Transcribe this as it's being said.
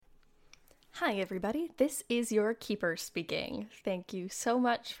Hi, everybody. This is your keeper speaking. Thank you so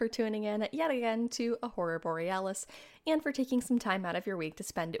much for tuning in yet again to Aurora Borealis and for taking some time out of your week to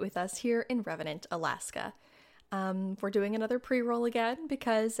spend it with us here in Revenant, Alaska. We're doing another pre-roll again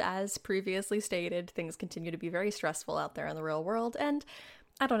because, as previously stated, things continue to be very stressful out there in the real world, and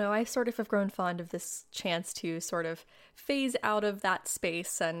I don't know, I sort of have grown fond of this chance to sort of phase out of that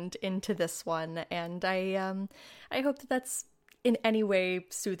space and into this one, and I hope that that's in any way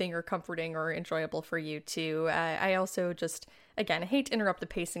soothing or comforting or enjoyable for you too. I also just, again, hate to interrupt the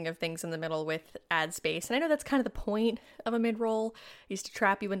pacing of things in the middle with ad space, and I know that's kind of the point of a mid-roll, is to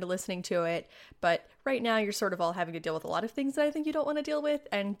trap you into listening to it, but right now you're sort of all having to deal with a lot of things that I think you don't want to deal with,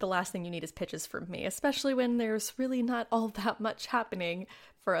 and the last thing you need is pitches from me, especially when there's really not all that much happening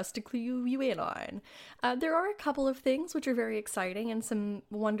for us to clue you in on. There are a couple of things which are very exciting and some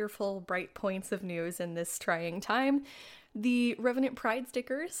wonderful bright points of news in this trying time. The Revenant Pride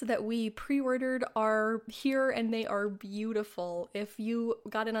stickers that we pre-ordered are here and they are beautiful. If you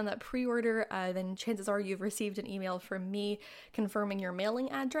got in on that pre-order, then chances are you've received an email from me confirming your mailing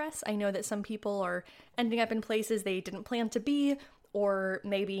address. I know that some people are ending up in places they didn't plan to be, or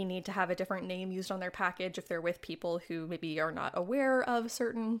maybe need to have a different name used on their package if they're with people who maybe are not aware of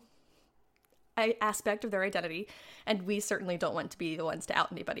certain aspect of their identity, and we certainly don't want to be the ones to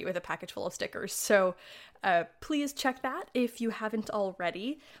out anybody with a package full of stickers. So please check that if you haven't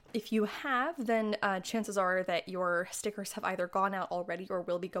already. If you have, then chances are that your stickers have either gone out already or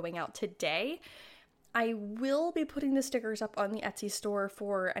will be going out today. I will be putting the stickers up on the Etsy store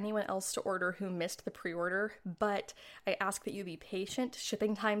for anyone else to order who missed the pre-order, but I ask that you be patient.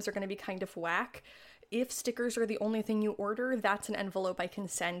 Shipping times are going to be kind of whack. If stickers are the only thing you order, that's an envelope I can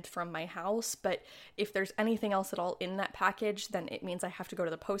send from my house, but if there's anything else at all in that package, then it means I have to go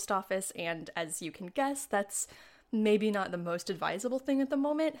to the post office, and as you can guess, that's maybe not the most advisable thing at the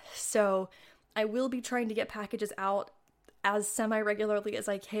moment, so I will be trying to get packages out as semi-regularly as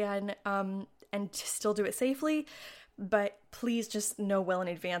I can, and to still do it safely, but please just know well in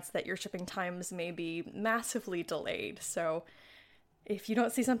advance that your shipping times may be massively delayed, so if you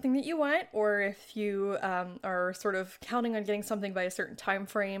don't see something that you want, or if you are sort of counting on getting something by a certain time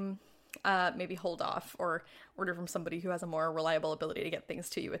frame, maybe hold off or order from somebody who has a more reliable ability to get things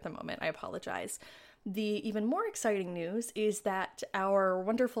to you at the moment. I apologize. The even more exciting news is that our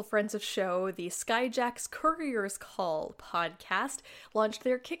wonderful friends of show, the Skyjacks Courier's Call podcast, launched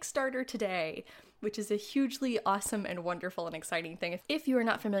their Kickstarter today, which is a hugely awesome and wonderful and exciting thing. If you are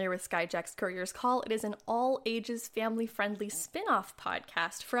not familiar with Skyjacks Courier's Call, it is an all-ages, family-friendly spin-off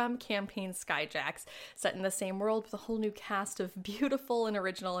podcast from Campaign Skyjacks, set in the same world with a whole new cast of beautiful and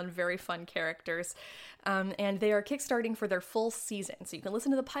original and very fun characters. And they are kickstarting for their full season, so you can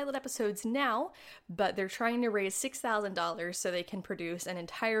listen to the pilot episodes now, but they're trying to raise $6,000 so they can produce an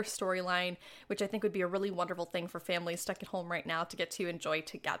entire storyline, which I think would be a really wonderful thing for families stuck at home right now to get to enjoy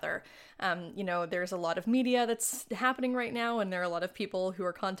together. There's a lot of media that's happening right now, and there are a lot of people who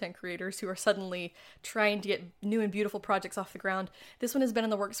are content creators who are suddenly trying to get new and beautiful projects off the ground. This one has been in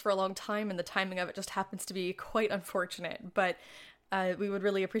the works for a long time, and the timing of it just happens to be quite unfortunate, but we would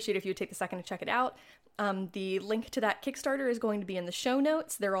really appreciate if you would take a second to check it out. The link to that Kickstarter is going to be in the show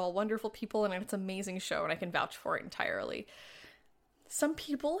notes. They're all wonderful people, and it's an amazing show, and I can vouch for it entirely. Some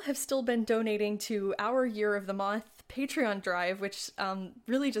people have still been donating to our Year of the Moth Patreon drive, which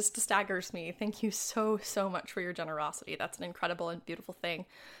really just staggers me. Thank you so, so much for your generosity. That's an incredible and beautiful thing,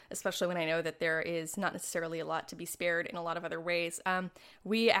 especially when I know that there is not necessarily a lot to be spared in a lot of other ways.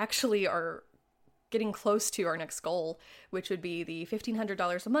 We actually are getting close to our next goal, which would be the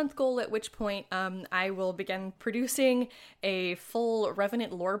 $1,500 a month goal, at which point I will begin producing a full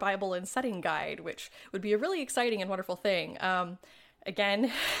Revenant lore Bible and setting guide, which would be a really exciting and wonderful thing.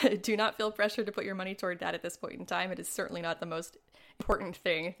 Again, do not feel pressured to put your money toward that at this point in time. It is certainly not the most important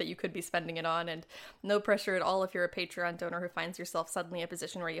thing that you could be spending it on, and no pressure at all if you're a Patreon donor who finds yourself suddenly in a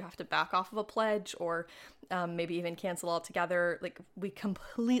position where you have to back off of a pledge or maybe even cancel altogether. Like, we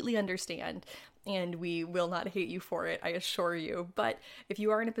completely understand, and we will not hate you for it, I assure you. But if you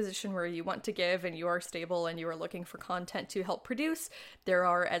are in a position where you want to give and you are stable and you are looking for content to help produce, there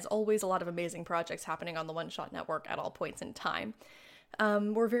are, as always, a lot of amazing projects happening on the One Shot Network at all points in time.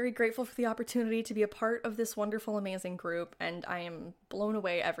 We're very grateful for the opportunity to be a part of this wonderful, amazing group, and I am blown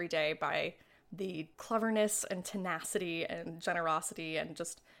away every day by the cleverness and tenacity and generosity and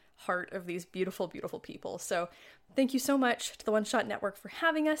just heart of these beautiful, beautiful people. So thank you so much to the One Shot Network for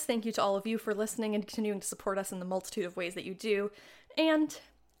having us. Thank you to all of you for listening and continuing to support us in the multitude of ways that you do. And,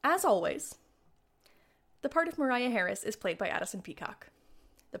 as always, the part of Mariah Harris is played by Addison Peacock.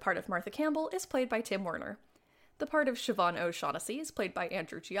 The part of Martha Campbell is played by Tim Werner. The part of Siobhan O'Shaughnessy is played by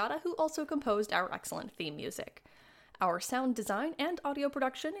Andrew Giada, who also composed our excellent theme music. Our sound design and audio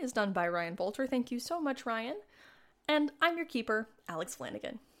production is done by Ryan Bolter. Thank you so much, Ryan. And I'm your keeper, Alex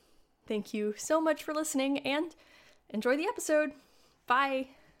Flanagan. Thank you so much for listening, and enjoy the episode. Bye!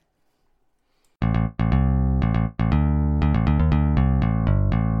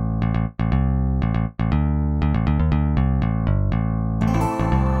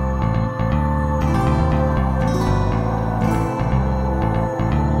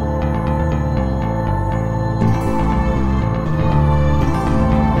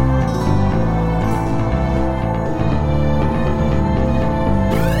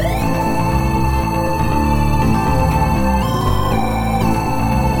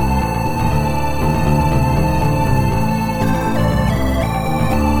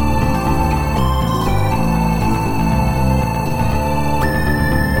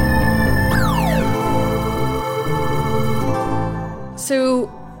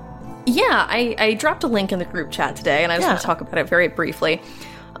 So, yeah, I dropped a link in the group chat today, and I just want to talk about it very briefly.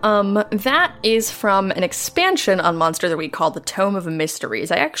 That is from an expansion on Monster of the Week called the Tome of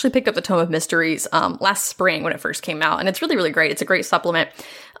Mysteries. I actually picked up the Tome of Mysteries last spring when it first came out, and it's really, really great. It's a great supplement.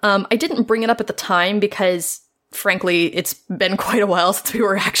 I didn't bring it up at the time because, frankly, it's been quite a while since we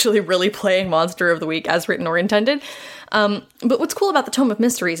were actually really playing Monster of the Week as written or intended. But what's cool about the Tome of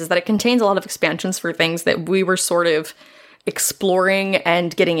Mysteries is that it contains a lot of expansions for things that we were sort of exploring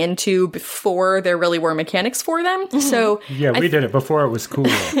and getting into before there really were mechanics for them. Mm-hmm. So yeah, we did it before it was cool.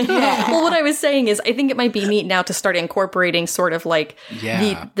 Well, what I was saying is I think it might be neat now to start incorporating sort of like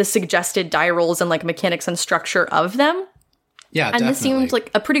the suggested die rolls and like mechanics and structure of them. Yeah, and definitely. This seemed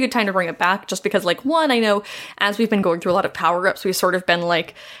like a pretty good time to bring it back just because, like, one, I know as we've been going through a lot of power-ups, we've sort of been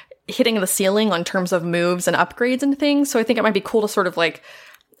like hitting the ceiling on terms of moves and upgrades and things. So I think it might be cool to sort of like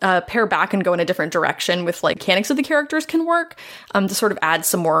pair back and go in a different direction with like mechanics of the characters can work, to sort of add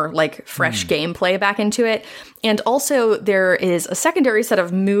some more like fresh gameplay back into it. And also there is a secondary set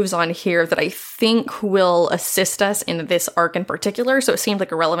of moves on here that I think will assist us in this arc in particular. So it seemed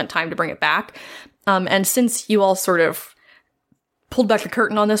like a relevant time to bring it back. And since you all sort of pulled back the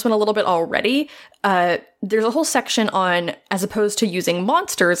curtain on this one a little bit already, there's a whole section on, as opposed to using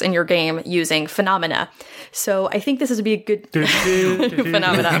monsters in your game, using phenomena. So I think this would be a good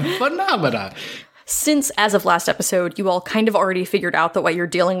Phenomena. Since, as of last episode, you all kind of already figured out that what you're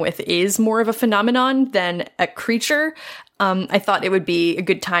dealing with is more of a phenomenon than a creature, I thought it would be a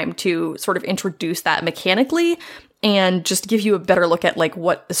good time to sort of introduce that mechanically and just give you a better look at like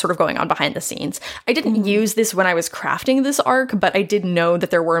what is sort of going on behind the scenes. I didn't use this when I was crafting this arc, but I did know that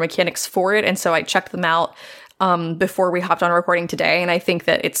there were mechanics for it, and so I checked them out before we hopped on recording today, and I think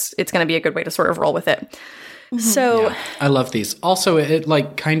that it's going to be a good way to sort of roll with it. So yeah, I love these. Also, it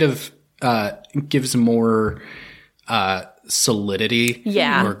like kind of gives more solidity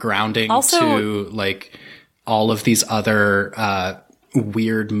or grounding to like all of these other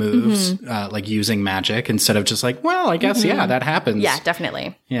weird moves, like using magic instead of just like, well, I guess, that happens. Yeah,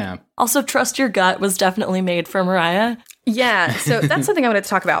 definitely. Yeah. Also, Trust Your Gut was definitely made for Mariah. Yeah, so that's something I wanted to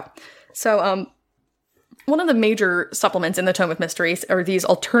talk about. So, one of the major supplements in the Tome of Mysteries are these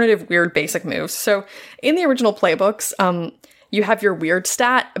alternative weird basic moves. So, in the original playbooks, you have your weird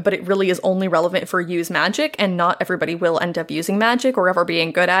stat, but it really is only relevant for use magic, and not everybody will end up using magic or ever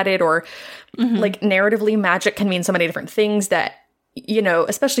being good at it, or like narratively, magic can mean so many different things that, you know,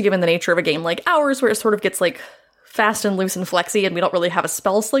 especially given the nature of a game like ours, where it sort of gets like fast and loose and flexy and we don't really have a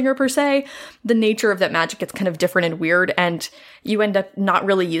spell slinger per se, the nature of that magic gets kind of different and weird, and you end up not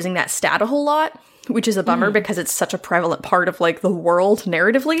really using that stat a whole lot, which is a bummer because it's such a prevalent part of like the world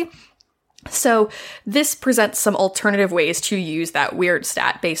narratively. So this presents some alternative ways to use that weird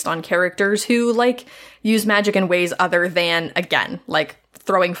stat based on characters who like use magic in ways other than, again, like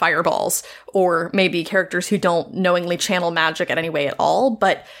throwing fireballs, or maybe characters who don't knowingly channel magic in any way at all,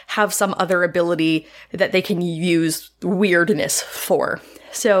 but have some other ability that they can use weirdness for.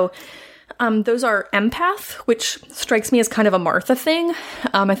 So those are empath, which strikes me as kind of a Martha thing.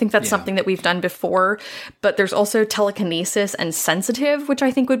 I think that's something that we've done before, but there's also telekinesis and sensitive, which I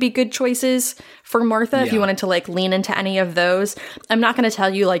think would be good choices for Martha if you wanted to like lean into any of those. I'm not going to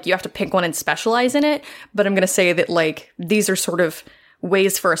tell you like you have to pick one and specialize in it, but I'm going to say that like these are sort of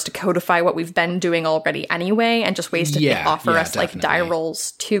ways for us to codify what we've been doing already anyway, and just ways to offer us like die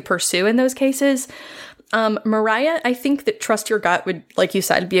rolls to pursue in those cases. Mariah, I think that Trust Your Gut would, like you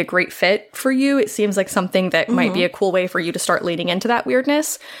said, be a great fit for you. It seems like something that might be a cool way for you to start leaning into that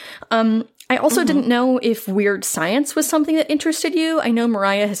weirdness. I also didn't know if weird science was something that interested you. I know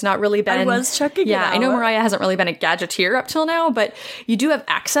Mariah has not really been... I was checking it out. I know Mariah hasn't really been a gadgeteer up till now, but you do have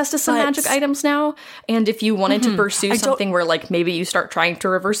access to some magic items now. And if you wanted to pursue something where, like, maybe you start trying to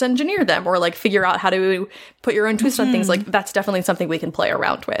reverse engineer them or, like, figure out how to put your own twist on things, like, that's definitely something we can play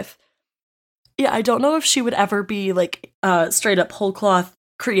around with. Yeah, I don't know if she would ever be, like, straight up whole cloth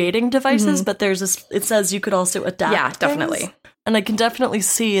creating devices, but there's this... It says you could also adapt Yeah, definitely. things. And I can definitely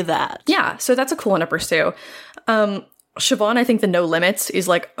see that. Yeah, so that's a cool one to pursue. Siobhan, I think the No Limits is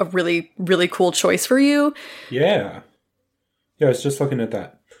like a really, really cool choice for you. Yeah. Yeah, I was just looking at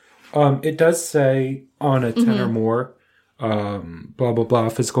that. It does say on a 10 or more, blah, blah, blah,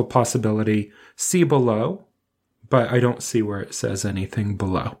 physical possibility, see below, but I don't see where it says anything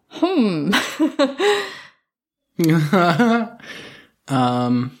below.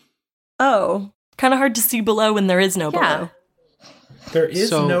 Oh, kind of hard to see below when there is no below. There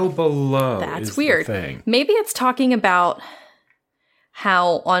is no below. That's weird. Maybe it's talking about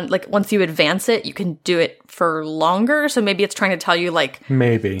how on like once you advance it, you can do it for longer. So maybe it's trying to tell you like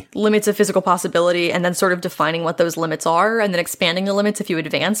maybe limits of physical possibility and then sort of defining what those limits are and then expanding the limits if you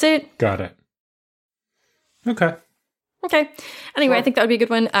advance it. Got it. Okay. Anyway, I think that would be a good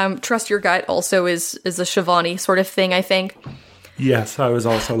one. Trust Your Gut also is a Shivani sort of thing, I think. Yes, I was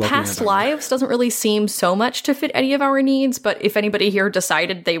also looking at Past Lives doesn't really seem so much to fit any of our needs, but if anybody here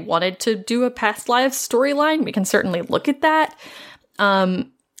decided they wanted to do a Past Lives storyline, we can certainly look at that.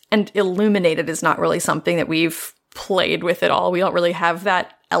 And Illuminated is not really something that we've played with at all. We don't really have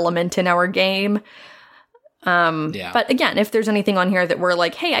that element in our game. But again, if there's anything on here that we're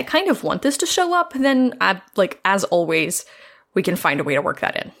like, hey, I kind of want this to show up, then as always, we can find a way to work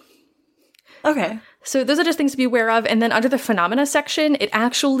that in. Okay. So those are just things to be aware of. And then under the phenomena section,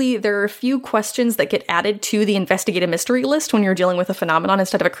 there are a few questions that get added to the investigate a mystery list when you're dealing with a phenomenon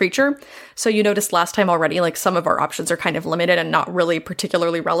instead of a creature. So you noticed last time already, like some of our options are kind of limited and not really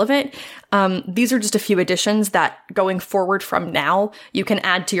particularly relevant. These are just a few additions that going forward from now, you can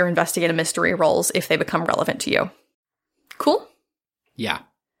add to your investigate a mystery rolls if they become relevant to you. Cool? Yeah.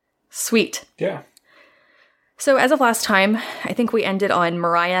 Sweet. Yeah. So as of last time, I think we ended on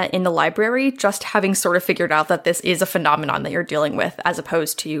Mariah in the library, just having sort of figured out that this is a phenomenon that you're dealing with, as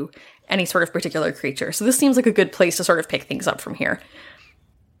opposed to any sort of particular creature. So this seems like a good place to sort of pick things up from here.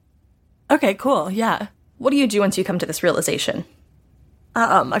 Okay, cool, yeah. What do you do once you come to this realization?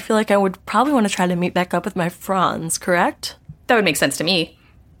 I feel like I would probably want to try to meet back up with my Franz, correct? That would make sense to me.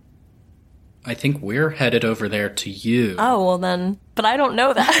 I think we're headed over there to you. Oh, well then, but I don't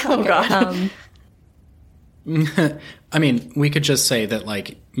know that. Oh, God. I mean, we could just say that,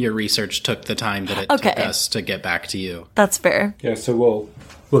 like, your research took the time that it took us to get back to you. That's fair. Yeah, so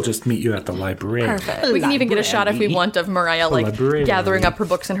we'll just meet you at the library. Perfect. We can even get a shot if we want of Mariah, like, gathering up her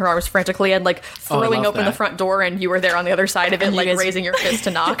books in her arms frantically and, like, throwing open the front door and you were there on the other side of it, like, raising your fist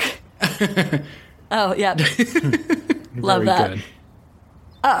to knock. Oh, yeah. Love that. Good.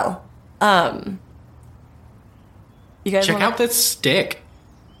 Oh. You guys check out this stick.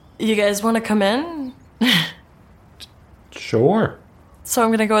 You guys want to come in? Sure. So I'm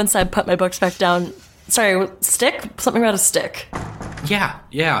going to go inside, put my books back down. Sorry, stick? Something about a stick.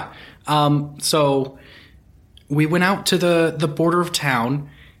 Yeah. So we went out to the border of town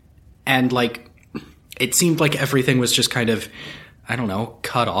and, like, it seemed like everything was just kind of, I don't know,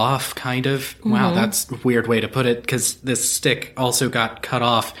 cut off, kind of. Mm-hmm. Wow, that's a weird way to put it, because this stick also got cut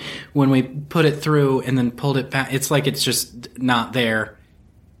off when we put it through and then pulled it back. It's like it's just not there.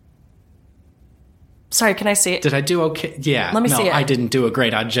 Sorry, can I see it? Did I do okay? Yeah. Let me see it. I didn't do a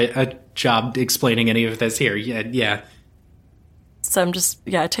great job explaining any of this here. Yeah. So I'm just,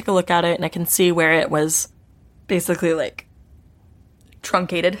 I take a look at it and I can see where it was basically like...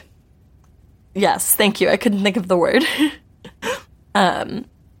 truncated. Yes, thank you. I couldn't think of the word. I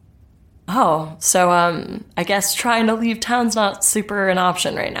guess trying to leave town's not super an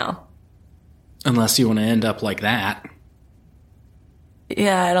option right now. Unless you want to end up like that.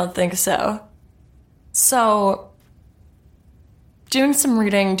 Yeah, I don't think so. So, doing some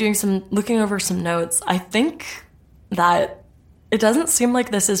reading, looking over some notes, I think that it doesn't seem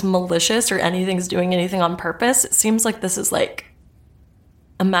like this is malicious or anything's doing anything on purpose. It seems like this is like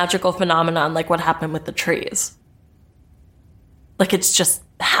a magical phenomenon, like what happened with the trees. Like it's just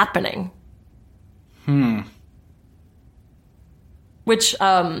happening. Which,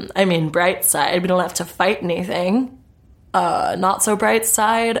 I mean, bright side, we don't have to fight anything. Not so bright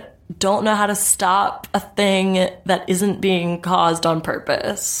side, don't know how to stop a thing that isn't being caused on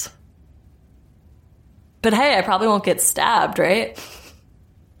purpose. But hey, I probably won't get stabbed, right?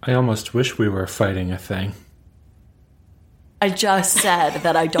 I almost wish we were fighting a thing. I just said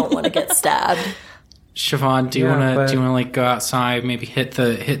that I don't want to get stabbed. Siobhan, do you Yeah, want to like go outside, maybe hit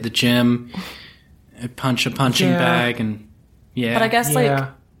the gym, punch a punching Yeah. bag, and But I guess, like,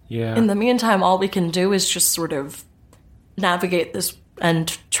 Yeah. in the meantime, all we can do is just sort of navigate this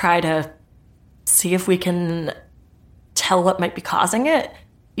and try to see if we can tell what might be causing it.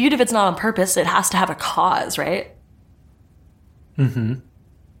 Even if it's not on purpose, it has to have a cause, right? Mm-hmm.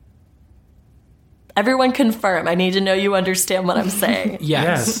 Everyone confirm. I need to know you understand what I'm saying.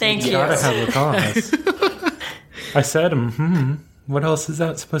 yes. Thank you. Gotta have a cause. I said, what else is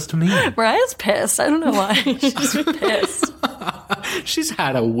that supposed to mean? Mariah's pissed. I don't know why. She's pissed. She's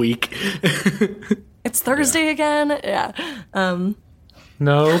had a week. It's Thursday again. Yeah.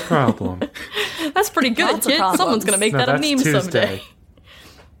 No problem. That's pretty good, Lots of kid. problems. Someone's gonna make No, that a that's meme Tuesday. someday.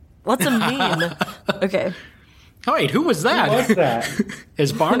 What's a meme? Okay. Oh, wait, who was that? What's that?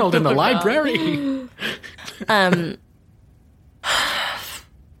 Is Barnold in the library?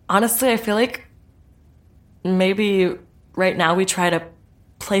 Honestly, I feel like maybe right now we try to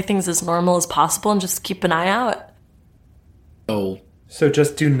play things as normal as possible and just keep an eye out. Oh, So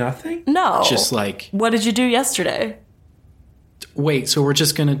just do nothing? No. just like, What did you do yesterday? wait, so we're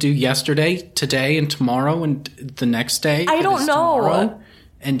just going to do yesterday, today, and tomorrow, and the next day? I that don't is know. tomorrow,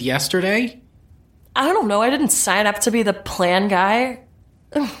 and yesterday? I don't know. I didn't sign up to be the plan guy.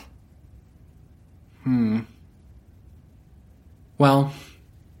 Well,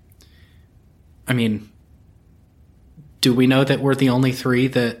 I mean, do we know that we're the only three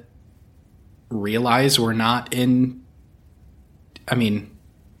that realize we're not in? I mean,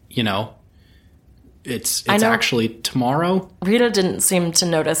 you know, it's I know. actually tomorrow. Rita didn't seem to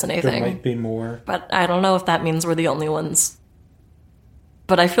notice There anything. might be more. But I don't know if that means we're the only ones.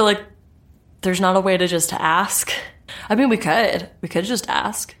 But I feel like there's not a way to just ask. I mean, we could. We could just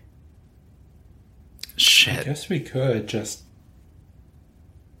ask. Shit. Guess we could just.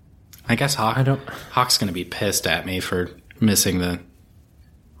 I guess I don't. Hawk's gonna be pissed at me for missing the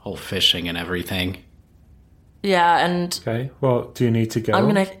whole fishing and everything. Yeah, and Okay. Well, do you need to go? I'm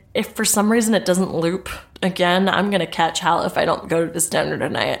gonna, if for some reason it doesn't loop again, I'm gonna catch hell if I don't go to this dinner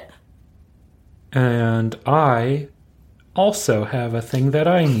tonight. And I also have a thing that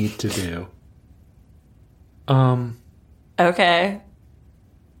I need to do. Okay.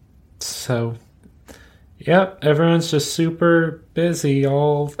 So, yep, everyone's just super busy.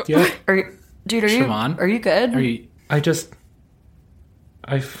 Yep. Are you, dude, Siobhan? are you good? Are you?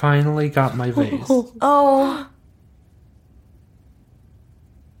 I finally got my vase. Oh.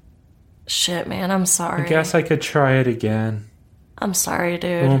 Shit, man, I'm sorry. I guess I could try it again. I'm sorry, It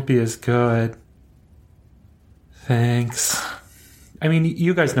dude. won't be as good. Thanks. I mean,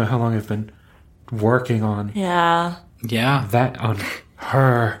 you guys know how long I've been working on Yeah. Yeah. that on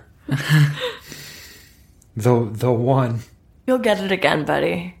her. the one. You'll get it again,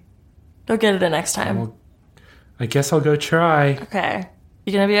 buddy. You'll get it the next time. Well, I guess I'll go try. Okay.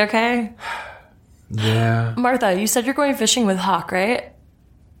 You gonna be okay? Yeah. Martha, you said you're going fishing with Hawk, right?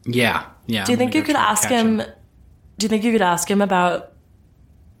 Yeah. Yeah. Do you think you could ask him? Do you think you could ask him about?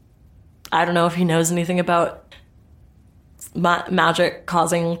 I don't know if he knows anything about magic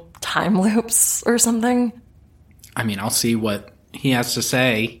causing time loops or something. I mean, I'll see what he has to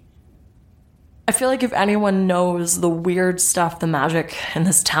say. I feel like if anyone knows the weird stuff the magic in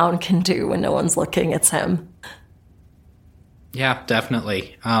this town can do when no one's looking, it's him. Yeah,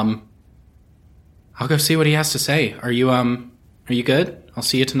 definitely. I'll go see what he has to say. Are you good? I'll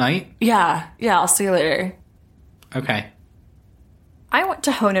see you tonight. Yeah, I'll see you later. Okay. I want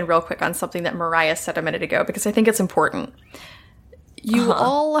to hone in real quick on something that Mariah said a minute ago because I think it's important. You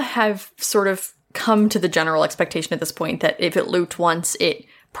all have sort of come to the general expectation at this point that if it looped once, it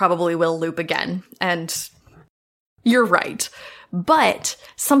probably will loop again. And you're right. But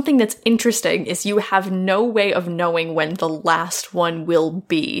something that's interesting is you have no way of knowing when the last one will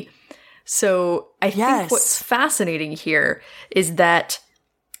be. So I think what's fascinating here is that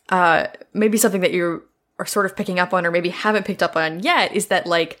maybe something that you are sort of picking up on or maybe haven't picked up on yet is that,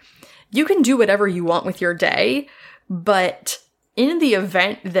 like, you can do whatever you want with your day, but in the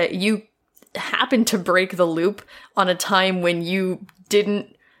event that you happen to break the loop on a time when you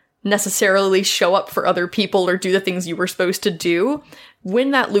didn't necessarily show up for other people or do the things you were supposed to do, when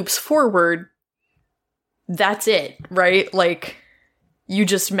that loops forward, that's it, right? Like, you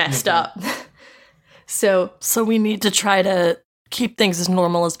just messed up. So we need to try to keep things as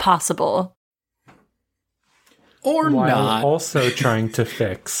normal as possible. Or While not. also trying to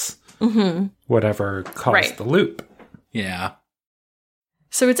fix whatever caused the loop. Yeah.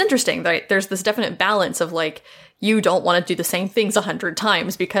 So it's interesting, right? There's this definite balance of, like, you don't want to do the same things 100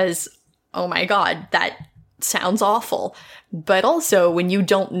 times because, oh my god, that sounds awful. But also, when you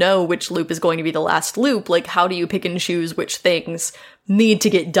don't know which loop is going to be the last loop, like, how do you pick and choose which things need to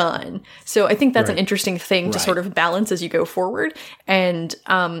get done? So I think that's an interesting thing to sort of balance as you go forward. And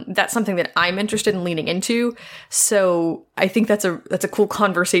that's something that I'm interested in leaning into. So I think that's a cool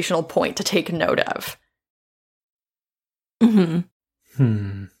conversational point to take note of.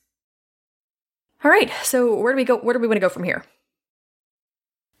 Mm-hmm. All right, so where do we go? Where do we want to go from here?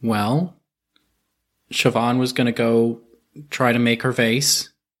 Well, Siobhan was going to go try to make her vase.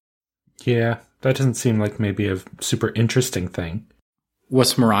 Yeah, that doesn't seem like maybe a super interesting thing.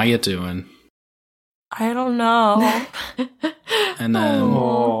 What's Mariah doing? I don't know. And then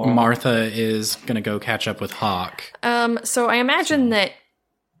Martha is going to go catch up with Hawk. So I imagine that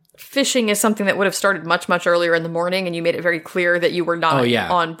fishing is something that would have started much, much earlier in the morning, and you made it very clear that you were not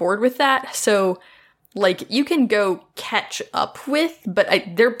on board with that. So, like, you can go catch up with, but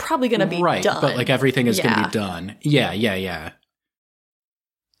they're probably going to be done. But, like, everything is going to be done. Yeah.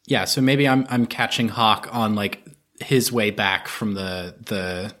 Yeah, so maybe I'm catching Hawk on, like, his way back from the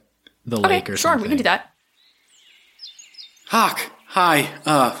lake or something. Sure, we can do that. Hawk,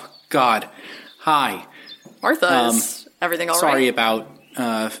 hi. God. Hi. Martha, is everything all right? Sorry about,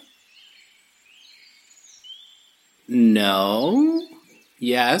 No.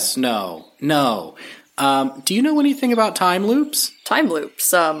 Yes, no. Do you know anything about time loops? Time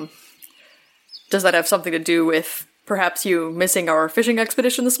loops, does that have something to do with perhaps you missing our fishing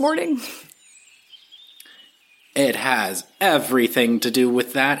expedition this morning? It has everything to do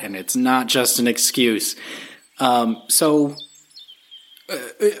with that, and it's not just an excuse.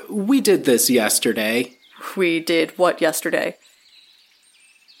 We did this yesterday. We did what yesterday?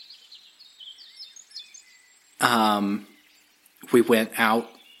 We went out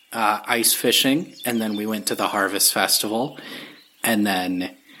ice fishing, and then we went to the Harvest Festival, and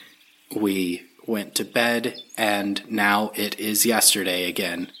then we went to bed, and now it is yesterday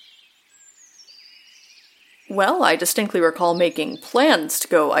again. Well, I distinctly recall making plans to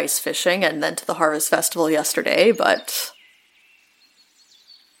go ice fishing and then to the Harvest Festival yesterday, but...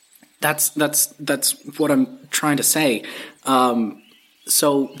 That's what I'm trying to say.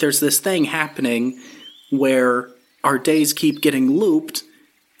 So there's this thing happening where our days keep getting looped,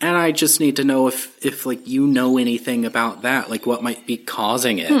 and I just need to know if like, you know anything about that, like what might be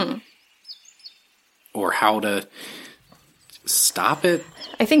causing it. Or how to stop it.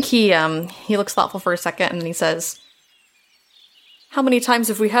 I think he looks thoughtful for a second, and then he says, "How many times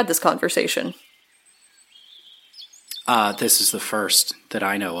have we had this conversation?" This is the first that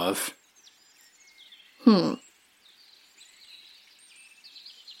I know of.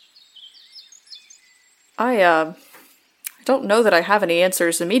 I don't know that I have any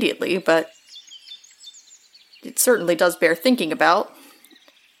answers immediately, but it certainly does bear thinking about.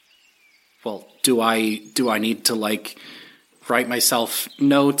 Well, do I need to, like, write myself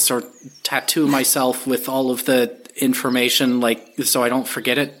notes or tattoo myself with all of the information, like, so I don't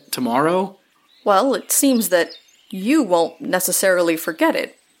forget it tomorrow? Well, it seems that you won't necessarily forget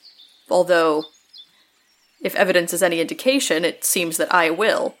it. Although, if evidence is any indication, it seems that I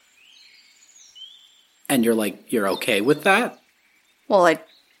will. And you're okay with that? Well, I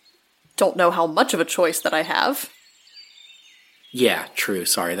don't know how much of a choice that I have. Yeah, true.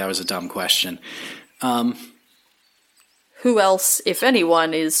 Sorry, that was a dumb question. Who else, if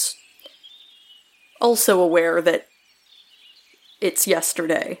anyone, is also aware that it's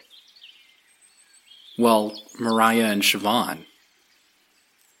yesterday? Well, Mariah and Siobhan.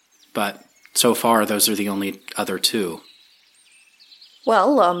 But so far, those are the only other two.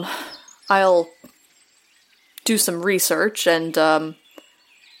 Well, I'll do some research, and,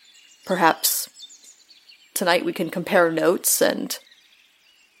 perhaps tonight we can compare notes, and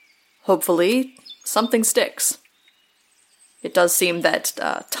hopefully something sticks. It does seem that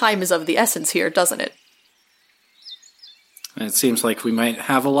time is of the essence here, doesn't it? It seems like we might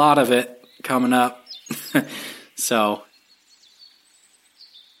have a lot of it coming up. So...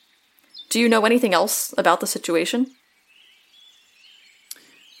 Do you know anything else about the situation?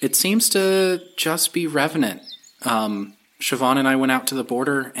 It seems to just be Revenant. Siobhan and I went out to the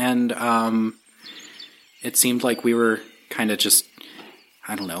border, and it seemed like we were kind of just,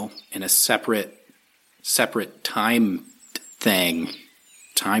 I don't know, in a separate time thing,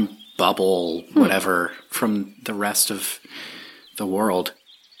 time bubble, whatever, from the rest of the world.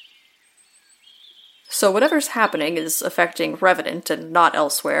 So whatever's happening is affecting Revenant and not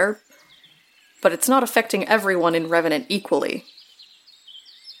elsewhere, but it's not affecting everyone in Revenant equally.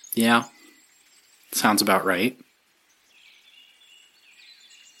 Yeah, sounds about right.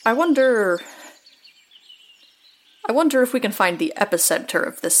 I wonder if we can find the epicenter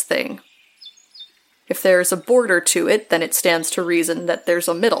of this thing. If there's a border to it, then it stands to reason that there's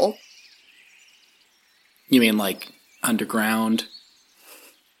a middle. You mean like underground?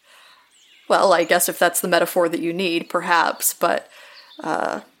 Well, I guess if that's the metaphor that you need, perhaps, but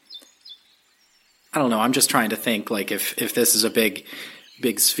I don't know. I'm just trying to think, like, if this is a big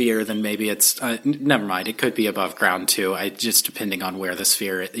sphere, then maybe it's never mind. It could be above ground too. Just depending on where the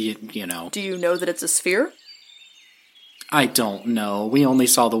sphere, you know. Do you know that it's a sphere? I don't know. We only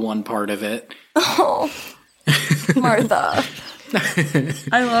saw the one part of it. Oh, Martha.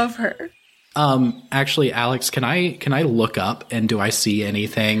 I love her. Actually, Alex, can I look up, and do I see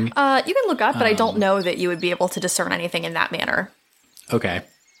anything? You can look up, but I don't know that you would be able to discern anything in that manner. Okay.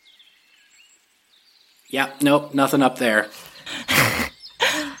 Yeah, nope, nothing up there.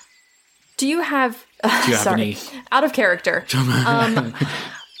 Do you have any? Out of character.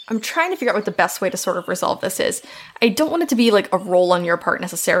 I'm trying to figure out what the best way to sort of resolve this is. I don't want it to be like a role on your part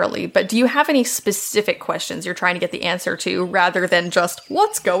necessarily, but do you have any specific questions you're trying to get the answer to rather than just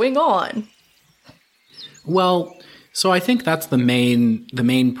what's going on? Well, so I think that's the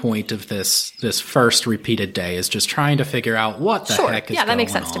main point of this first repeated day is just trying to figure out what the heck is going on. Yeah, that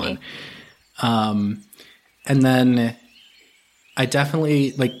makes sense to me. And then I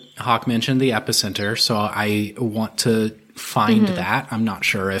definitely, like Hawk mentioned, the epicenter, so I want to find that. I'm not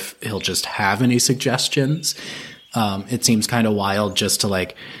sure if he'll just have any suggestions. It seems kind of wild just to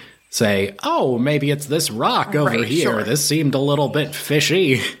like say, oh, maybe it's this rock over here. Sure. This seemed a little bit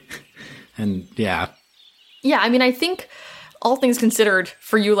fishy. And yeah. Yeah, I mean, I think all things considered,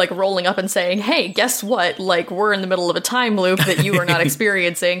 for you, like, rolling up and saying, hey, guess what? Like, we're in the middle of a time loop that you are not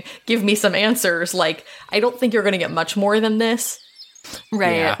experiencing. Give me some answers. Like, I don't think you're going to get much more than this.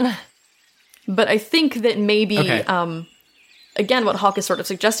 Right. Yeah. But I think that maybe, again, what Hawk is sort of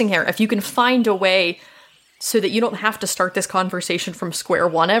suggesting here, if you can find a way so that you don't have to start this conversation from square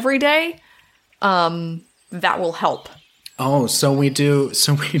one every day, that will help. Oh, so we do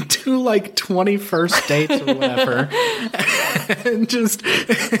like 21st dates or whatever,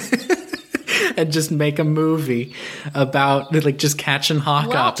 and just make a movie about like just catching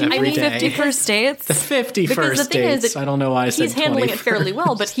Hawk up every day. 51st dates? The 51st dates. I don't know why I said 21st. He's handling it fairly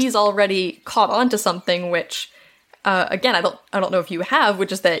well, but he's already caught on to something which, again, I don't know if you have,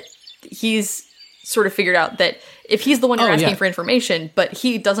 which is that he's sort of figured out that if he's the one you're asking for information, but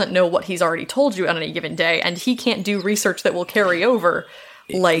he doesn't know what he's already told you on any given day, and he can't do research that will carry over,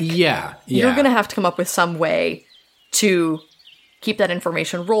 like, you're going to have to come up with some way to keep that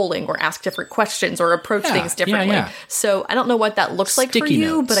information rolling or ask different questions or approach things differently. So I don't know what that looks like for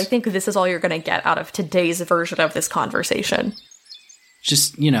you, but I think this is all you're going to get out of today's version of this conversation.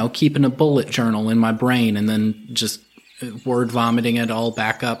 Just, keeping a bullet journal in my brain and then just word vomiting it all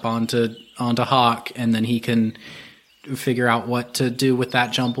back up onto Hawk, and then he can figure out what to do with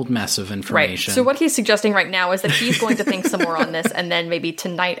that jumbled mess of information. Right. So what he's suggesting right now is that he's going to think some more on this, and then maybe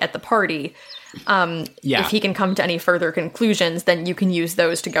tonight at the party, if he can come to any further conclusions, then you can use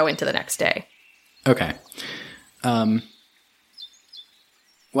those to go into the next day. Okay. Well,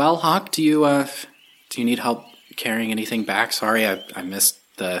 Hawk, do you need help carrying anything back? Sorry, I missed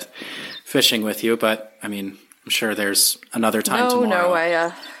the fishing with you, but I mean, I'm sure there's another time tomorrow. No,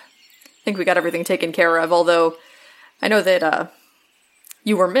 I think we got everything taken care of, although I know that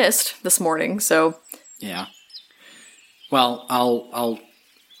you were missed this morning, so... Yeah. Well, I'll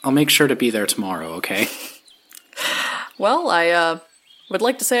make sure to be there tomorrow, okay? Well, I would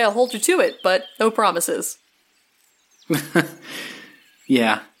like to say I'll hold you to it, but no promises.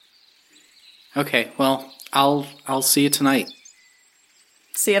 Yeah. Okay, well, I'll see you tonight.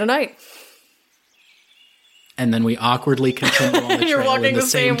 See you tonight. And then we awkwardly continue on the trail You're walking in the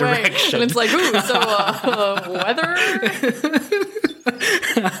same direction. Way. And it's like, ooh, so, weather?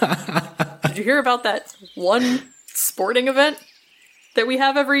 Did you hear about that one sporting event that we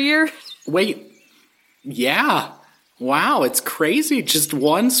have every year? Wait, yeah. Wow, it's crazy. Just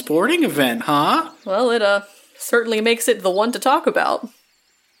one sporting event, huh? Well, it certainly makes it the one to talk about.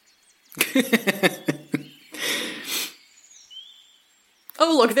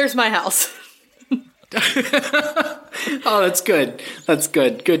 Oh, look, there's my house. Oh, that's good. That's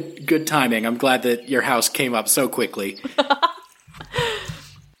good. Good timing. I'm glad that your house came up so quickly.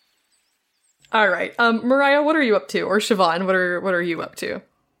 All right. Mariah, what are you up to? Or Siobhan, what are you up to?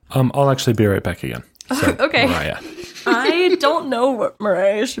 I'll actually be right back again. So, okay. Mariah. I don't know what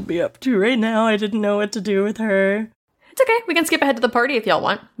Mariah should be up to right now. I didn't know what to do with her. It's okay. We can skip ahead to the party if y'all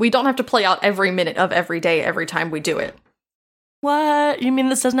want. We don't have to play out every minute of every day every time we do it. What? You mean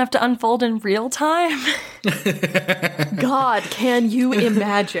this doesn't have to unfold in real time? God, can you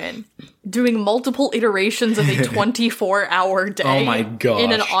imagine doing multiple iterations of a 24-hour day Oh my gosh.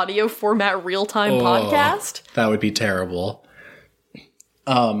 in an audio format real-time podcast? That would be terrible.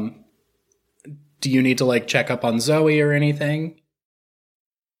 Do you need to like check up on Zoe or anything?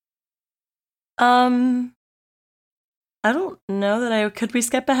 I don't know that could we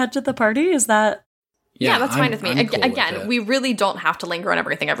skip ahead to the party? Is that... Yeah, that's fine with me. I'm cool with Again, it. we really don't have to linger on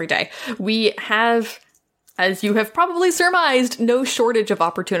everything every day. We have, as you have probably surmised, no shortage of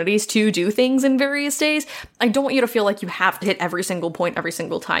opportunities to do things in various days. I don't want you to feel like you have to hit every single point every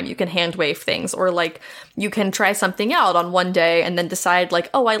single time. You can hand wave things, or like you can try something out on one day and then decide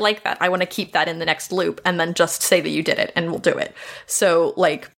like, oh, I like that. I want to keep that in the next loop, and then just say that you did it and we'll do it. So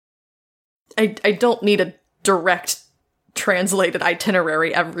like, I don't need a direct translated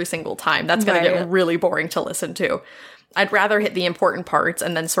itinerary every single time. That's going to get really boring to listen to. I'd rather hit the important parts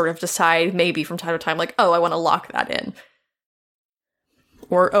and then sort of decide maybe from time to time, like, oh, I want to lock that in.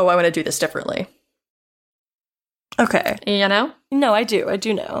 Or, oh, I want to do this differently. Okay. You know? No, I do. I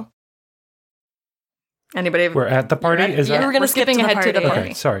do know. Anybody? We're at the party? Is yeah, that... We're gonna skip skipping to the ahead to the party. party.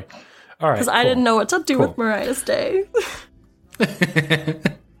 Okay, sorry. All right, Because I didn't know what to do with Mariah's day.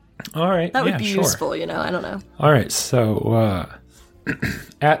 All right, That would yeah, be sure. useful, you know? I don't know. All right, so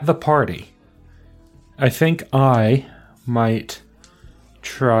at the party, I think I might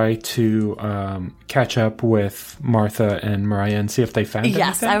try to catch up with Martha and Mariah and see if they found anything.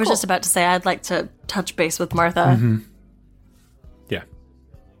 Yes, I was just about to say I'd like to touch base with Martha. Yeah.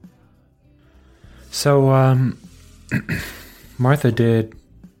 So, Martha, did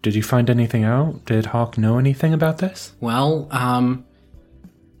you find anything out? Did Hawk know anything about this? Well,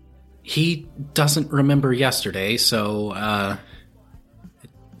 he doesn't remember yesterday, so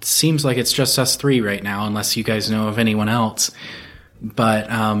it seems like it's just us three right now, unless you guys know of anyone else. But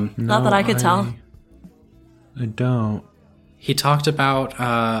Not that I could tell. I don't. he talked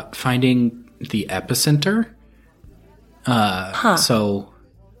about finding the epicenter. So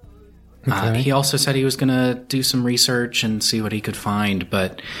Okay. he also said he was going to do some research and see what he could find.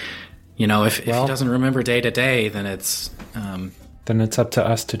 But, you know, if he doesn't remember day to day, then it's... Then it's up to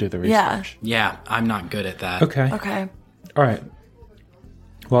us to do the Yeah. research. yeah, I'm not good at that. Okay. Okay. All right.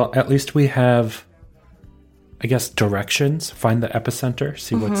 Well, at least we have, I guess, directions. Find the epicenter,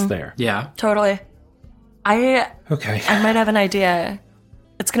 see what's there. Yeah. Totally. I Okay. might have an idea.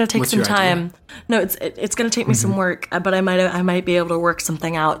 It's gonna take What's some your idea? time. No, it's gonna take me some work, but I might be able to work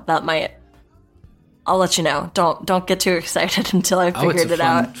something out that might. I'll let you know. Don't get too excited until I've Oh, it's figured a it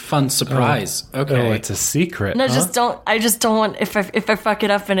out. fun surprise. Okay. Oh, it's a secret. No, huh? just don't. I just don't want if I fuck it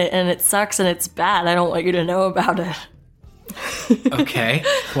up and it sucks and it's bad. I don't want you to know about it. Okay.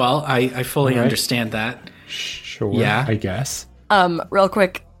 Well, I fully Alright. understand that. Sure. Yeah. I guess. Real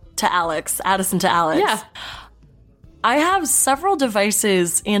quick to Alex, Addison to Alex. Yeah. I have several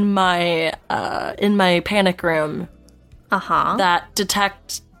devices in my panic room Uh-huh. that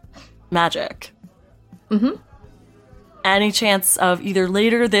detect magic. Mm-hmm. Any chance of either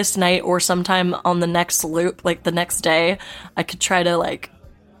later this night or sometime on the next loop, like the next day, I could try to like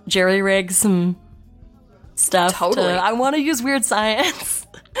jerry rig some stuff. Totally. I want to use weird science.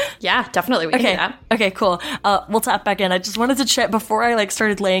 Yeah, definitely. We can do Okay. that. Okay, cool. We'll tap back in. I just wanted to check before I like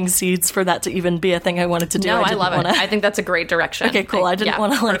started laying seeds for that to even be a thing I wanted to do. No, I didn't love it. wanna- I think that's a great direction. Okay, cool. I didn't yeah,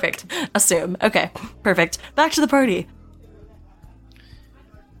 want to like perfect. assume. Okay, perfect. Back to the party.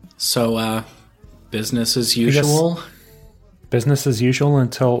 So, business as usual. Business as usual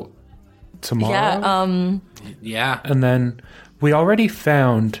until tomorrow. Yeah. Yeah. And then we already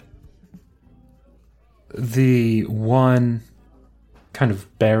found the one kind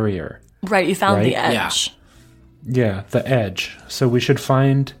of barrier. Right. You found the Right? edge. Yeah, the edge. So we should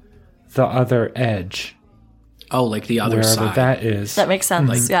find the other edge, Oh, like the other wherever side. that is. That makes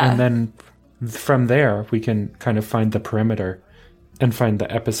sense. Yeah. And then from there, we can kind of find the perimeter and find the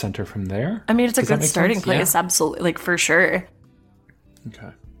epicenter from there. I mean, it's a Does that good make starting sense? place. Absolutely, like for sure. Okay.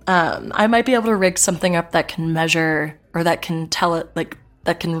 I might be able to rig something up that can measure or that can tell it, like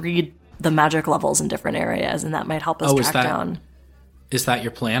that can read the magic levels in different areas, and that might help us Oh, is track that- down. Is that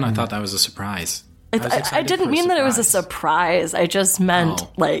your plan? I thought that was a surprise. was I excited didn't for mean that it was a surprise. I just meant Oh.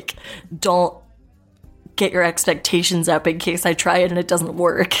 like don't get your expectations up in case I try it and it doesn't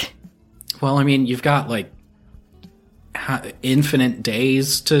work. Well, I mean, you've got like infinite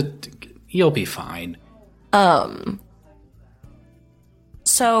days to. You'll be fine.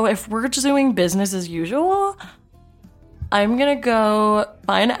 So if we're just doing business as usual, I'm gonna go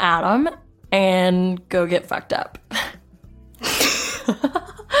find Adam and go get fucked up.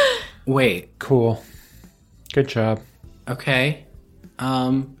 Wait. Cool. Good job. Okay.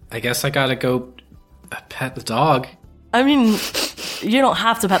 I guess I gotta go pet the dog. I mean, you don't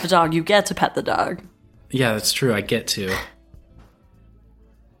have to pet the dog. You get to pet the dog. Yeah, that's true. I get to.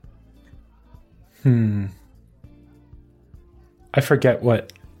 I forget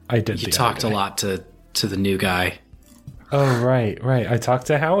what I did. You talked a lot to the new guy. Oh, right. I talked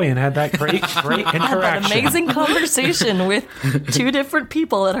to Howie and had that great interaction. An amazing conversation with two different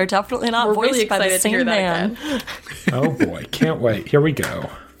people that are definitely not We're voiced really by the excited to hear same that man. again. Oh boy, can't wait. Here we go.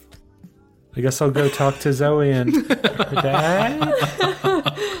 I guess I'll go talk to Zoe and her dad.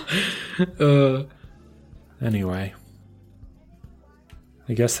 Anyway,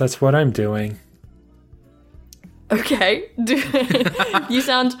 I guess that's what I'm doing. Okay. You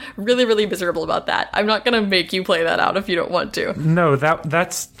sound really, really miserable about that. I'm not going to make you play that out if you don't want to. No,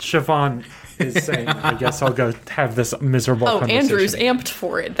 that's Siobhan is saying. I guess I'll go have this miserable conversation. Andrew's amped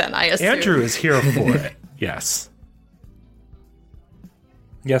for it then, I assume. Andrew is here for it. Yes.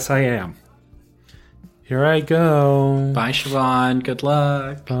 Yes, I am. Here I go. Bye, Siobhan. Good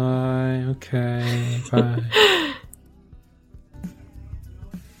luck. Bye. Okay. Bye.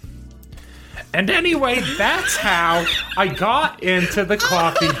 And anyway, that's how I got into the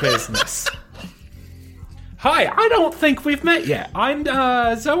coffee business. Hi, I don't think we've met yet. I'm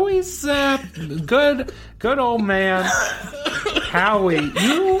Zoe's good old man, Howie.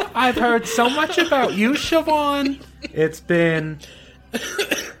 I've heard so much about you, Siobhan. It's been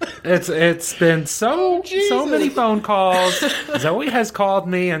so many phone calls. Zoe has called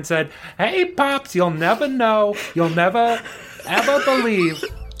me and said, "Hey, Pops, you'll never know. You'll never ever believe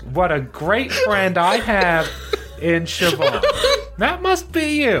what a great friend I have in Siobhan." That must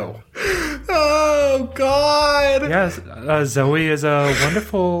be you. Oh, God. Yes, Zoe is a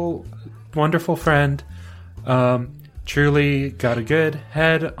wonderful, wonderful friend. Truly got a good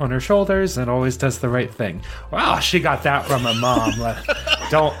head on her shoulders and always does the right thing. Wow, she got that from her mom.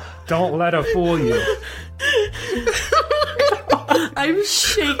 Don't let her fool you. I'm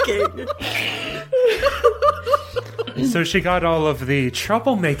shaking. So she got all of the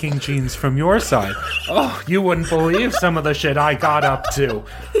troublemaking genes from your side. Oh, you wouldn't believe some of the shit I got up to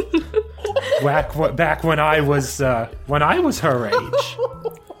back when I was her age.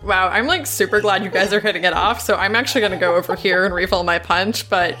 Wow, I'm like super glad you guys are hitting it off, so I'm actually going to go over here and refill my punch,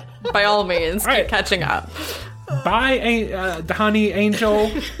 but by all means, keep catching up. Bye, honey angel.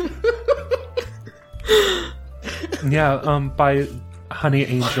 Yeah, bye, honey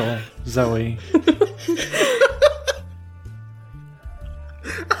angel, Zoe.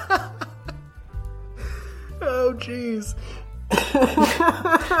 Oh, jeez.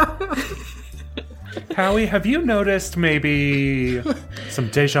 Howie, have you noticed maybe some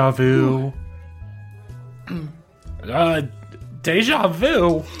deja vu? Deja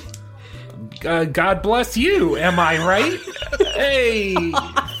vu? God bless you, am I right? Hey,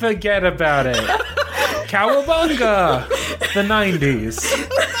 forget about it. Cowabunga! The 90s.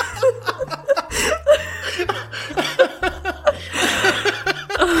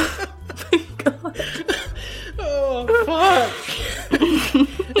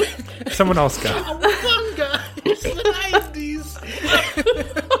 Someone else go. It's the 90s.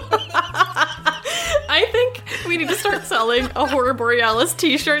 I think we need to start selling a Horror Borealis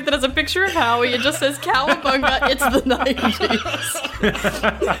t-shirt that has a picture of Howie and just says Cowabunga, it's the 90s.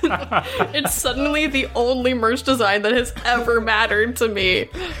 It's suddenly the only merch design that has ever mattered to me.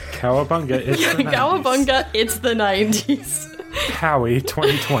 Cowabunga, it's the 90s. Cowabunga, it's the 90s. Howie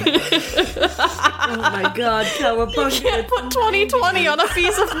 2020. Oh my god, Cowabunga. You can't put 2020 on a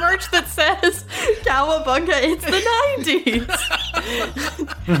piece of merch that says Cowabunga, it's the 90s.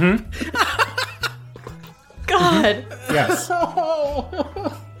 Mm-hmm. God. Yes.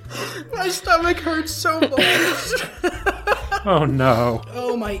 Oh, my stomach hurts so much. Oh no.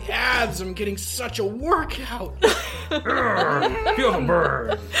 Oh, my abs. I'm getting such a workout. Feel the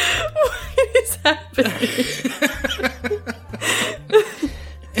burn. What is happening?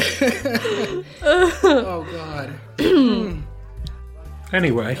 Oh, God.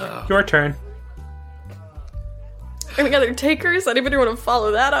 Anyway, your turn. Any other takers? Anybody want to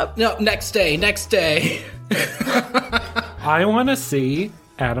follow that up? No, next day. I want to see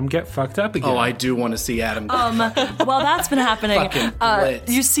Adam get fucked up again. Oh, I do want to see Adam. While that's been happening, Fucking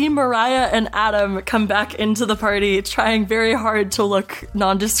blitz. you see Mariah and Adam come back into the party, trying very hard to look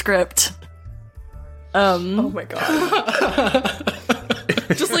nondescript. Oh my god.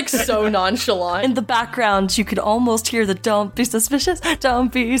 Just like so nonchalant. In the background, you could almost hear the "Don't be suspicious, don't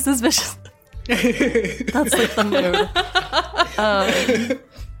be suspicious." That's like the mood.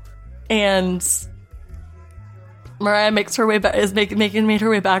 And Mariah makes her way back, made her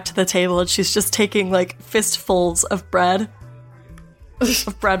way back to the table, and she's just taking like fistfuls of bread,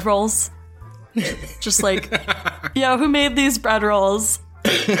 of bread rolls. Just like, yo, who made these bread rolls?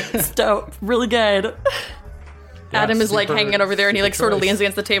 It's dope, really good. Adam is like super- hanging over there, and he like sort of choice. leans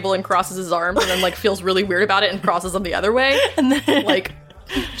against the table and crosses his arms, and then like feels really weird about it and crosses them the other way. And then Like,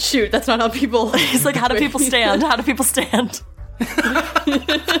 shoot, that's not how people. he's like, how do people stand? How do people stand?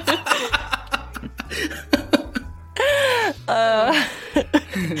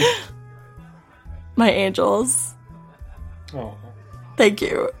 My angels. Oh. Thank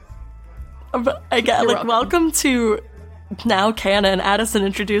you. Again, You're like, welcome. welcome to now canon. Addison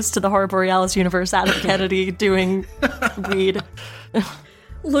introduced to the Horror Borealis universe. Adam Kennedy doing weed.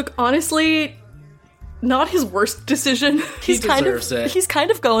 Look, honestly, not his worst decision. He deserves it. He's kind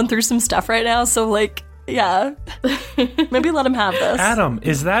of going through some stuff right now. So like, yeah, maybe let him have this. Adam,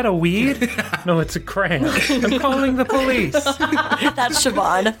 is that a weed? No, it's a crayon. I'm calling the police. That's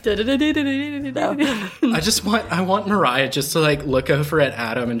Siobhan. No. I want Mariah just to like look over at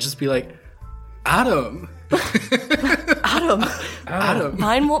Adam and just be like, Adam. Adam.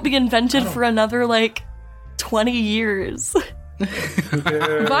 Mine won't be invented for another like 20 years.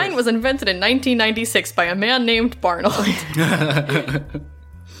 Vine was invented in 1996 by a man named Barnold.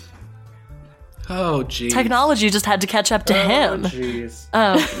 Oh, geez. Technology just had to catch up to him. Jeez.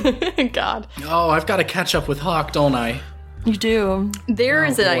 God. Oh, I've got to catch up with Hawk, don't I? You do. There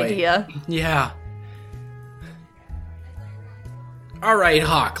is an boy. idea. Yeah. All right,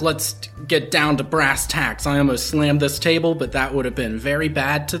 Hawk, let's get down to brass tacks. I almost slammed this table, but that would have been very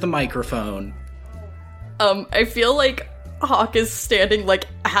bad to the microphone. I feel like Hawk is standing, like,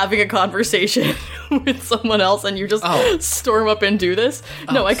 having a conversation with someone else, and you just storm up and do this.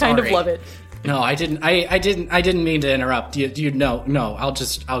 No, I kind of sorry. love it. No, I didn't mean to interrupt. You no,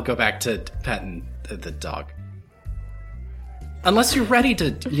 I'll go back to petting the dog. Unless you're ready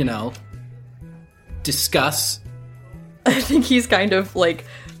to, discuss. I think he's kind of, like,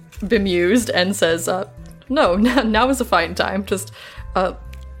 bemused and says, no, now is a fine time. Just,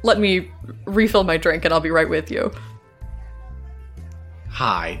 let me refill my drink and I'll be right with you.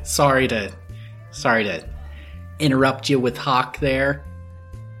 Hi. Sorry to interrupt you with Hawk there.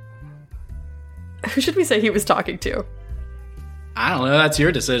 Who should we say he was talking to? I don't know, that's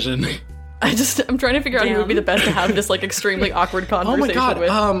your decision. I'm trying to figure out who would be the best to have this, like, extremely awkward Oh conversation my god, with.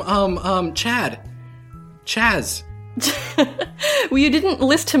 Chaz. Well, you didn't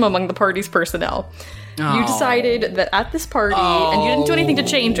list him among the party's personnel. You decided that at this party, and you didn't do anything to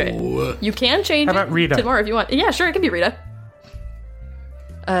change it. You can change How about it Rita? tomorrow if you want. Yeah, sure, it can be Rita.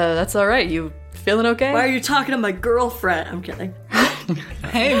 That's all right. You feeling okay? Why are you talking to my girlfriend? I'm kidding.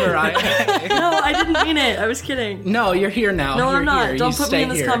 Hey, Mariah. No, I didn't mean it. I was kidding. No, you're here now. No, You're I'm not. here. Don't You put me stay in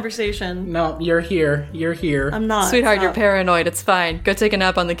this here. conversation. No, you're here. You're here. I'm not. Sweetheart, you're Stop. paranoid. It's fine. Go take a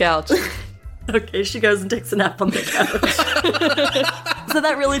nap on the couch. Okay, she goes and takes a nap on the couch. So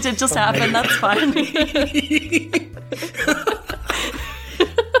that really did just happen. That's fine.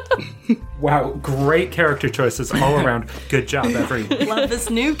 Wow, great character choices all around. Good job, everyone. Love this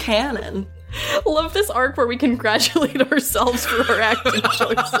new canon. Love this arc where we congratulate ourselves for our acting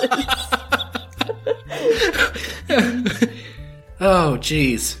choices. Oh,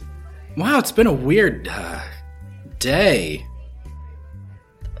 jeez. Wow, it's been a weird day.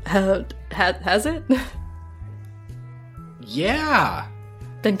 Has it? Yeah.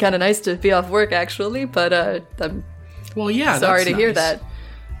 Been kind of nice to be off work, actually, but I'm Well, yeah. sorry that's to hear nice. that.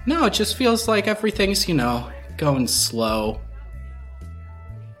 No, it just feels like everything's, going slow.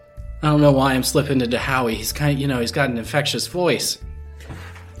 I don't know why I'm slipping into Howie. He's kind of, he's got an infectious voice.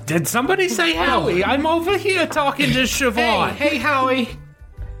 Did somebody say Howie? I'm over here talking to Siobhan. Hey, Howie.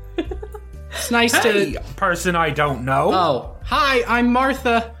 It's nice Hey, to... person I don't know. Oh, hi, I'm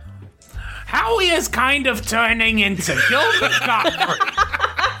Martha. Howie is kind of turning into Gilbert Gottfried.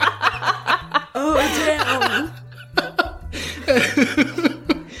 Oh,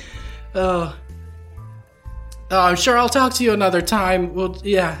 damn. Oh, I'm sure I'll talk to you another time. Well,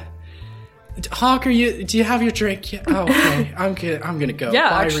 yeah. Hawk, do you have your drink? Yeah. Oh, okay. I'm gonna go. Yeah,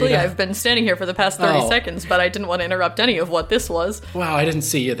 Bye, actually, Rita. I've been standing here for the past 30 Oh. seconds, but I didn't want to interrupt any of what this was. Wow, I didn't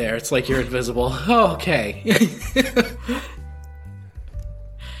see you there. It's like you're invisible. Oh, okay.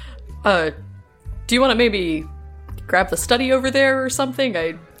 Do you want to maybe grab the study over there or something?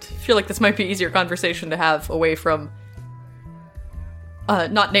 I feel like this might be easier conversation to have away from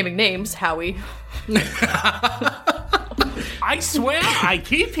not naming names, Howie. I swear, I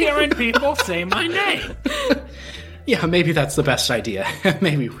keep hearing people say my name. Yeah, maybe that's the best idea.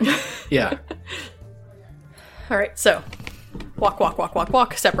 Maybe. Yeah. All right, so Walk, walk, walk, walk,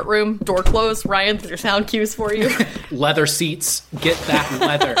 walk. Separate room, door closed. Ryan, there's your sound cues for you. Leather seats. Get that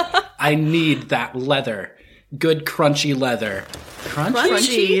leather. I need that leather. Good crunchy leather.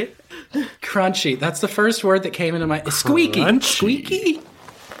 Crunchy? Crunchy. That's the first word that came into my... Squeaky. Crunchy. Squeaky?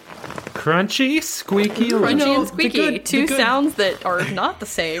 Crunchy, squeaky, Crunchy and the squeaky. good- Two the good- sounds that are not the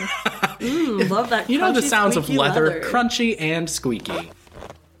same. Ooh, love that. You know the crunchy, sounds of squeaky leather, crunchy and squeaky.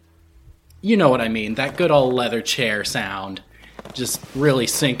 You know what I mean, that good old leather chair sound. Just really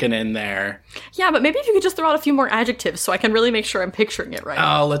sinking in there. Yeah, but maybe if you could just throw out a few more adjectives so I can really make sure I'm picturing it right.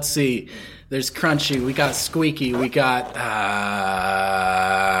 Oh, let's see. There's crunchy, we got squeaky, we got...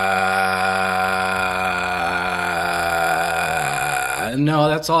 No,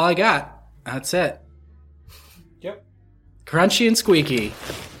 that's all I got. That's it. Yep. Crunchy and squeaky.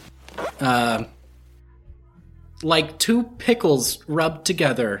 Like two pickles rubbed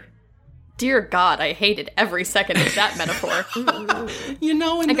together. Dear God, I hated every second of that metaphor. You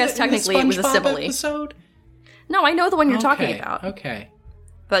know, I guess technically it was a SpongeBob simile. episode? No, I know the one you're Okay, talking about. Okay.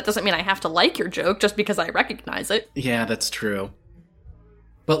 But that doesn't mean I have to like your joke just because I recognize it. Yeah, that's true.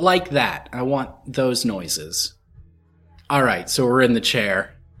 But like that, I want those noises. All right, so we're in the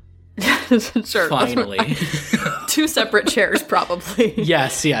chair. Sure. Finally. Two separate chairs, probably.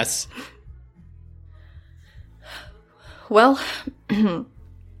 Yes, yes. Well,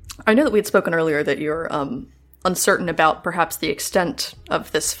 I know that we had spoken earlier that you're uncertain about perhaps the extent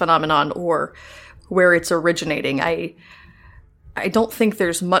of this phenomenon or where it's originating. I don't think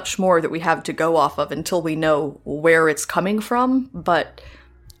there's much more that we have to go off of until we know where it's coming from, but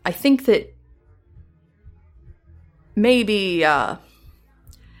I think that maybe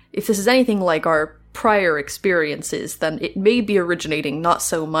if this is anything like our prior experiences, then it may be originating not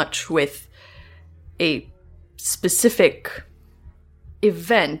so much with a specific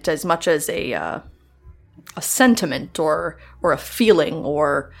event as much as a sentiment or a feeling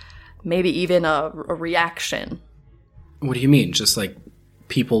or maybe even a reaction. What do you mean? Just like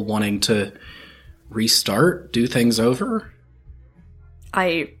people wanting to restart, do things over?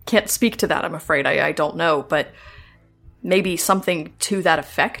 I can't speak to that, I'm afraid. I don't know, but maybe something to that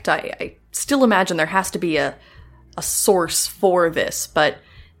effect. I still imagine there has to be a source for this, but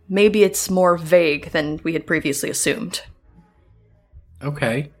maybe it's more vague than we had previously assumed.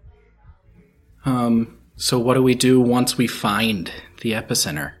 Okay. So what do we do once we find the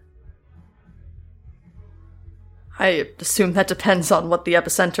epicenter? I assume that depends on what the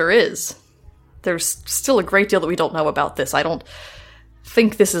epicenter is. There's still a great deal that we don't know about this. I don't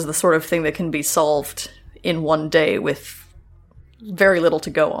think this is the sort of thing that can be solved in one day with very little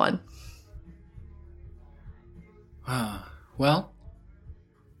to go on. Well,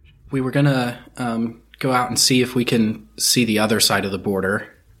 we were gonna go out and see if we can see the other side of the border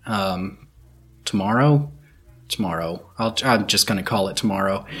tomorrow. I'm just gonna call it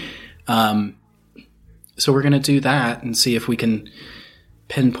tomorrow. So we're gonna do that and see if we can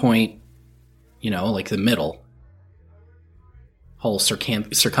pinpoint, like the middle, whole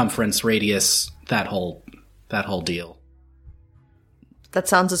circumference, radius, that whole deal. That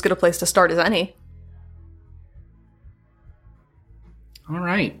sounds as good a place to start as any. All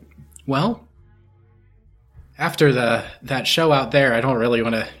right. Well, after that show out there, I don't really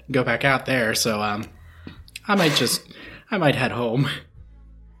want to go back out there, so I might head home.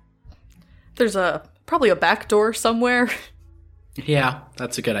 There's probably a back door somewhere. Yeah,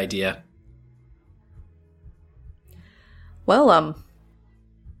 that's a good idea. Well,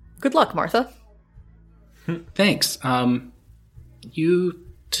 good luck, Martha. Thanks. You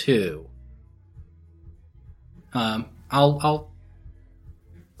too. I'll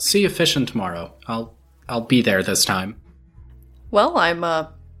see you fishing tomorrow. I'll be there this time. Well, I'm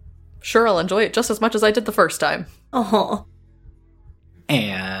sure I'll enjoy it just as much as I did the first time. Oh.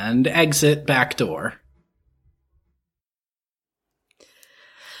 And exit back door.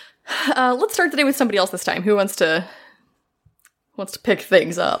 Let's start the day with somebody else this time. Who wants to pick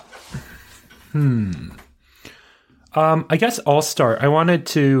things up? I guess I'll start. I wanted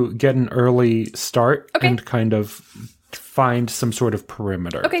to get an early start and kind of find some sort of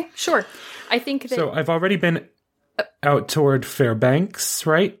perimeter. Okay, sure. I think that... So I've already been out toward Fairbanks,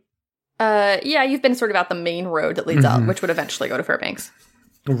 right? Yeah, you've been sort of out the main road that leads out, which would eventually go to Fairbanks.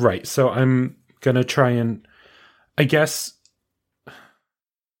 Right. So I'm going to try and, I guess...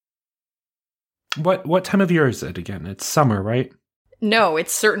 What time of year is it again? It's summer, right? No,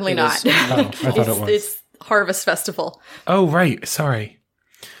 it's certainly not. Oh, I thought it was. It's Harvest Festival. Oh, right. Sorry.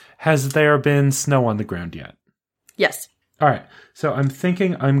 Has there been snow on the ground yet? Yes. All right. So I'm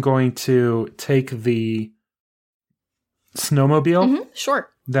thinking I'm going to take the snowmobile Sure.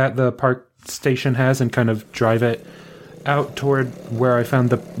 that the park station has and kind of drive it out toward where I found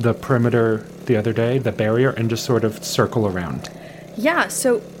the perimeter the other day, the barrier, and just sort of circle around. Yeah,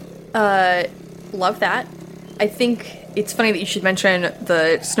 so, love that. I think it's funny that you should mention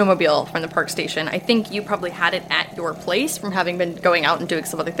the snowmobile from the park station. I think you probably had it at your place from having been going out and doing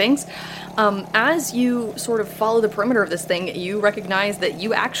some other things. As you sort of follow the perimeter of this thing, you recognize that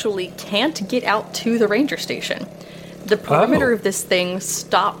you actually can't get out to the ranger station. The perimeter of this thing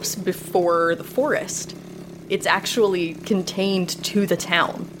stops before the forest. It's actually contained to the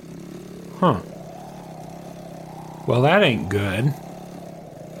town. Huh. Well, that ain't good.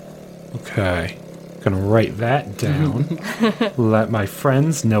 Okay. Gonna write that down. Let my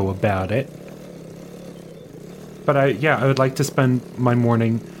friends know about it. But I would like to spend my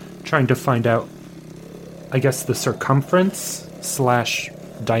morning trying to find out, I guess, the circumference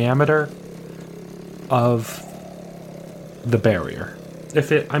 / diameter of the barrier.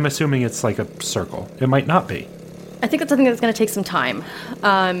 I'm assuming it's like a circle. It might not be. I think it's something that's going to take some time.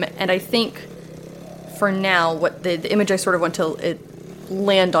 And I think for now, what the image I sort of want to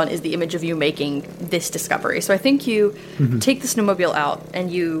land on is the image of you making this discovery. So I think you take the snowmobile out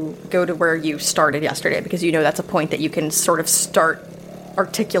and you go to where you started yesterday, because you know that's a point that you can sort of start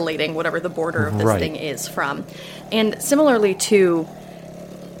articulating whatever the border of this thing is from. And similarly to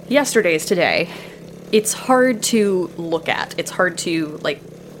yesterday's today, it's hard to look at. It's hard to, like,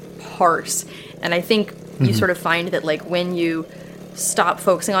 parse. And I think you sort of find that, like, when you stop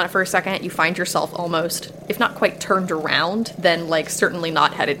focusing on it for a second, you find yourself almost, if not quite turned around, then, like, certainly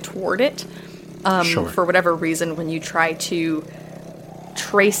not headed toward it. Sure. For whatever reason, when you try to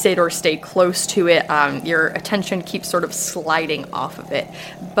trace it or stay close to it, your attention keeps sort of sliding off of it.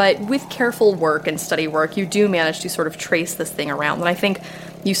 But with careful work and steady work, you do manage to sort of trace this thing around. And I think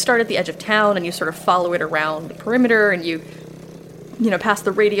you start at the edge of town and you sort of follow it around the perimeter, and you know, past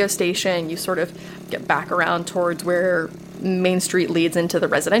the radio station, you sort of get back around towards where Main Street leads into the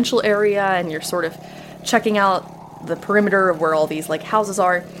residential area, and you're sort of checking out the perimeter of where all these, like, houses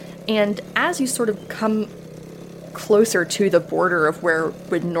are. And as you sort of come closer to the border of where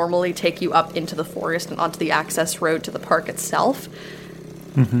would normally take you up into the forest and onto the access road to the park itself,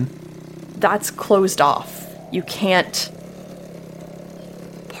 that's closed off. You can't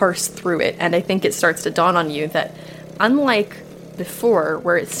parse through it. And I think it starts to dawn on you that, unlike before,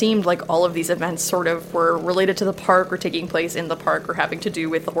 where it seemed like all of these events sort of were related to the park or taking place in the park or having to do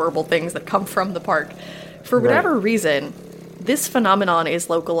with the horrible things that come from the park, for whatever reason, this phenomenon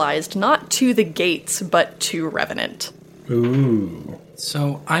is localized not to the gates, but to Revenant. Ooh.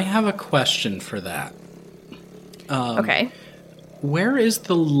 So I have a question for that. Okay. Where is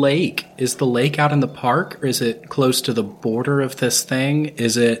the lake? Is the lake out in the park, or is it close to the border of this thing?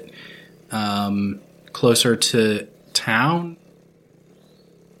 Is it closer to town?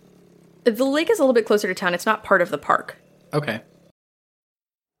 The lake is a little bit closer to town. It's not part of the park. Okay.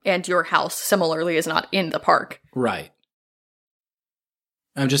 And your house, similarly, is not in the park. Right.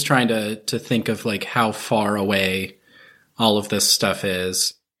 I'm just trying to think of, like, how far away all of this stuff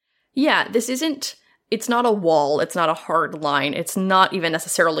is. Yeah, it's not a wall, it's not a hard line, it's not even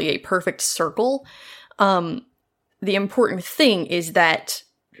necessarily a perfect circle. The important thing is that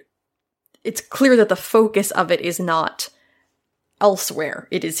it's clear that the focus of it is not elsewhere.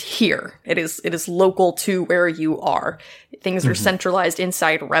 It is here. It is local to where you are. Things are centralized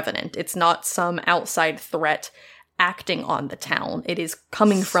inside Revenant. It's not some outside threat acting on the town. It is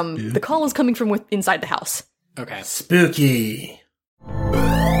coming from, the call is coming from inside the house. Okay. Spooky.